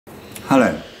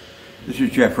Hello, this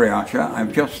is Jeffrey Archer.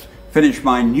 I've just finished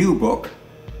my new book,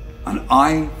 An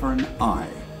Eye for an Eye,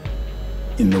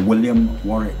 in the William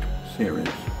Warwick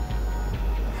Series.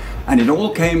 And it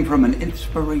all came from an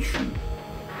inspiration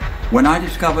when I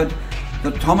discovered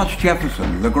that Thomas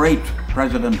Jefferson, the great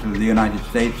President of the United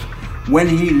States, when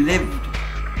he lived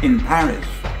in Paris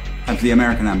as the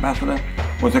American ambassador,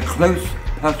 was a close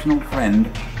personal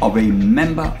friend of a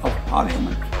member of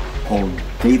Parliament called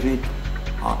David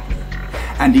Hartley.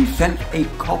 And he sent a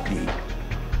copy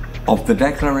of the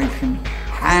Declaration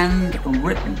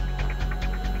handwritten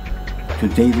to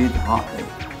David Hartley.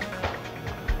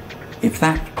 If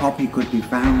that copy could be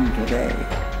found today,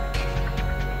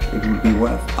 it would be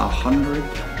worth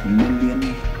 £100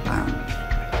 million.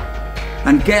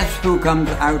 And guess who comes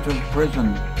out of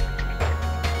prison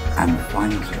and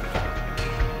finds it?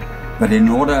 But in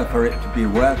order for it to be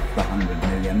worth the $100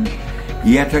 million,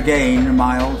 yet again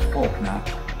Miles Faulkner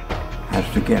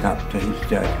has to get up to his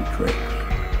dirty tricks.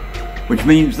 Which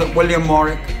means that William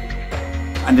Warwick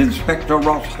and Inspector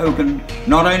Ross Hogan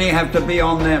not only have to be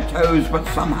on their toes, but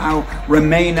somehow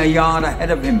remain a yard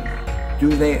ahead of him. Do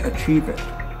they achieve it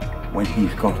when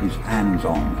he's got his hands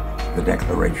on the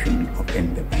Declaration of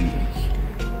Independence?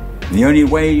 The only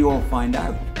way you'll find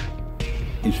out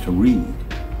is to read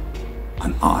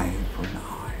An Eye for an Eye.